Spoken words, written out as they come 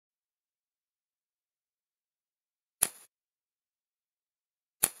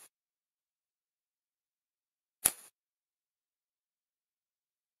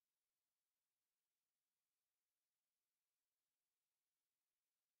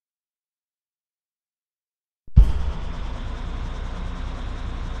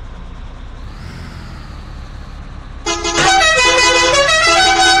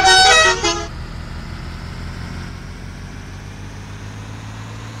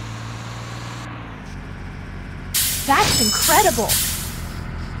That's incredible!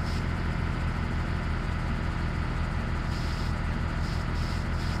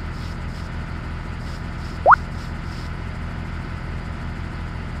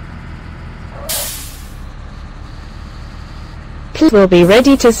 Will be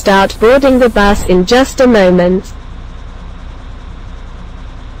ready to start boarding the bus in just a moment.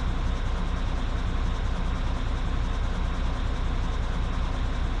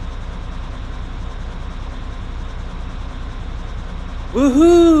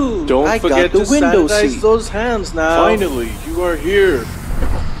 Woohoo! Don't forget to sanitize those hands now. Finally, you are here.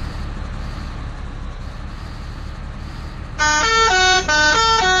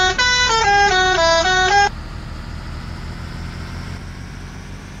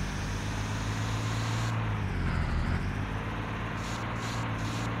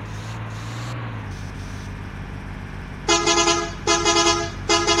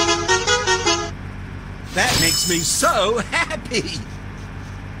 That makes me so happy!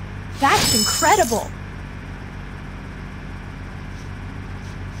 That's incredible!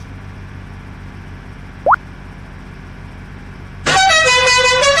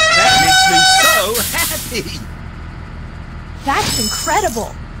 That makes me so happy! That's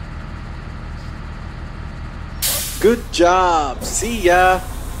incredible! Good job. See ya.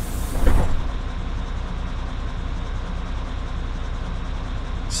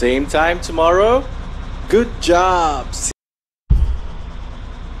 Same time tomorrow? Good job.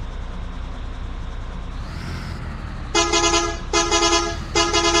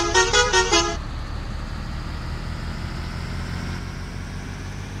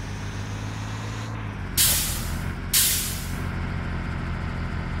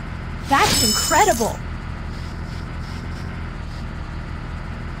 That's incredible!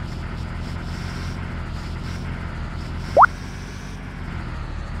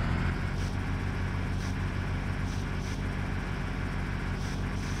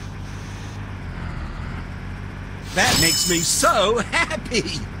 That makes me so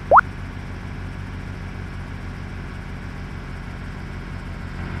happy!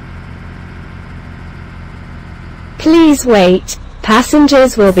 Please wait.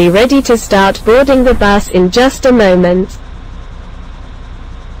 Passengers will be ready to start boarding the bus in just a moment.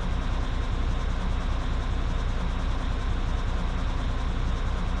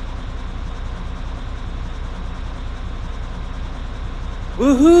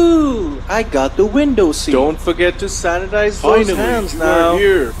 Woohoo! I got the window seat. Don't forget to sanitize those Finally, hands you now. are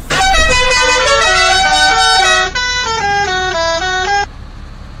here.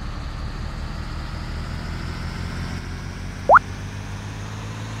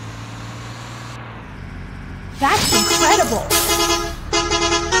 That's incredible!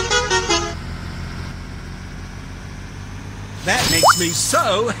 That makes me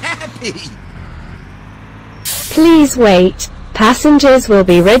so happy! Please wait. Passengers will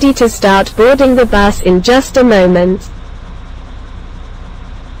be ready to start boarding the bus in just a moment.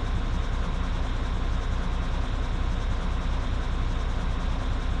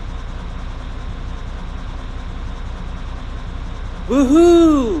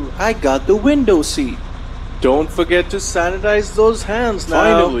 Woohoo! I got the window seat. Don't forget to sanitize those hands now.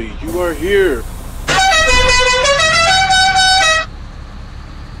 Finally, you are here.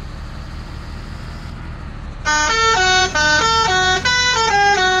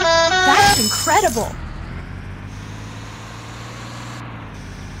 That's incredible!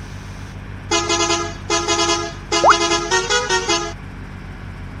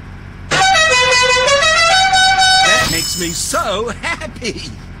 That makes me so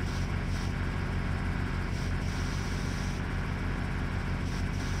happy!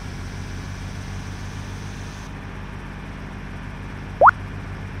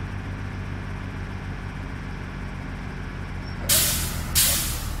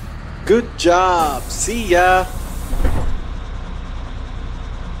 Good job. See ya.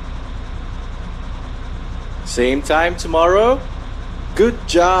 Same time tomorrow? Good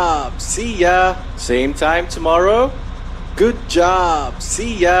job. See ya. Same time tomorrow? Good job.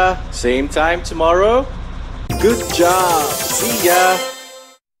 See ya. Same time tomorrow? Good job. See ya.